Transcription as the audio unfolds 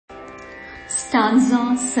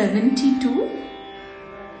Stanza 72.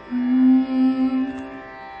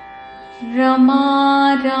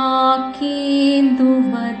 Rama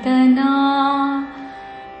Rakenduvadana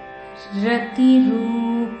Rati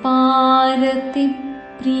Rupa Rati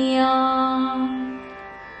Priya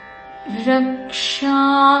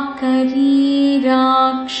Rakshakari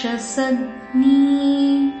Rakshasadni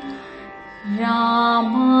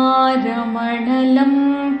Rama Ramanalam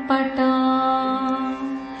Pata.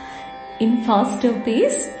 In faster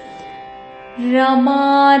pace. Rama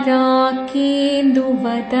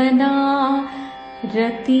Rakenduvadana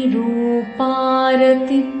Rati Rupa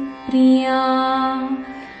Rati Priya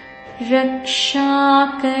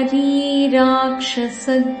Rakshakari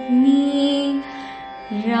Rakshasadni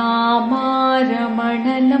Rama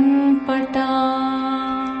Ramanalam Pata.